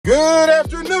Good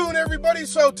afternoon, everybody.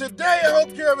 So today, I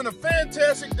hope you're having a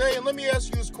fantastic day. And let me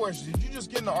ask you this question. Did you just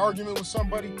get in an argument with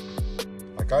somebody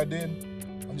like I did?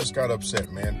 I just got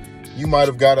upset, man. You might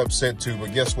have got upset too,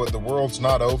 but guess what? The world's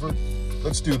not over.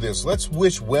 Let's do this. Let's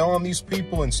wish well on these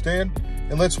people instead.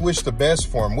 And let's wish the best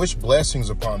for them. Wish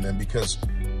blessings upon them, because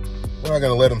we're not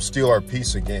going to let them steal our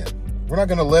peace again. We're not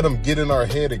going to let them get in our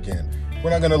head again.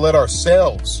 We're not going to let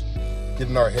ourselves get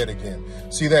in our head again.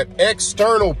 See, that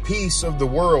external piece of the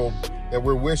world that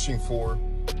we're wishing for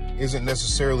isn't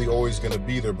necessarily always going to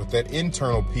be there, but that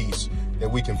internal piece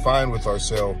that we can find with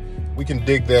ourselves, we can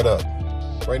dig that up.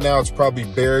 Right now, it's probably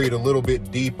buried a little bit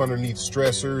deep underneath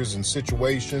stressors and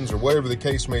situations or whatever the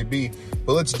case may be,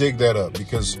 but let's dig that up,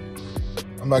 because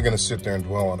I'm not going to sit there and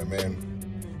dwell on it,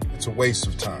 man. It's a waste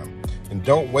of time. And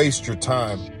don't waste your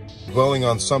time dwelling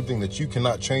on something that you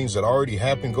cannot change that already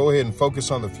happened. Go ahead and focus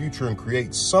on the future and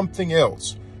create something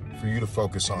else for you to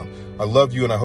focus on. I love you, and I hope